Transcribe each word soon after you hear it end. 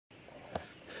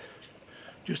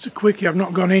Just a quickie, I've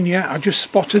not gone in yet. I just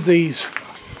spotted these.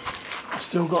 I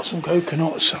still got some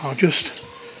coconuts, so I'll just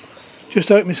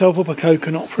open myself up a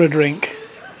coconut for a drink.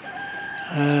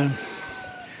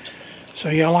 So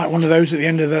yeah, I like one of those at the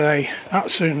end of the day. That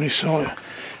certainly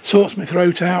sorts my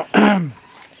throat out.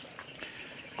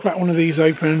 Crack one of these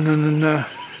open and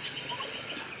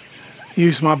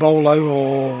use my bolo,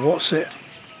 or what's it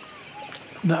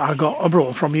that I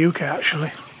brought from UK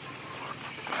actually.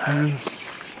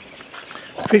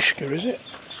 Fishka, is it?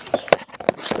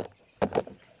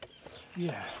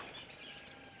 Yeah.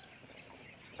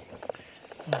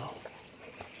 Oh.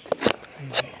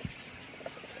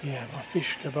 Yeah, my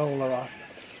Fishka bolo. I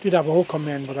did have a hook on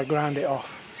the end, but I ground it off.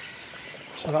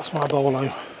 So that's my bolo,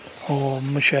 or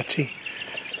machete.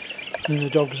 And the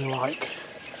dogs are like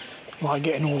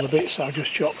getting all the bits that I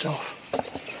just chopped off.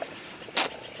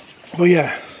 But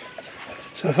yeah,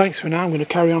 so thanks for now. I'm going to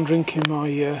carry on drinking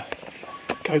my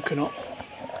coconut.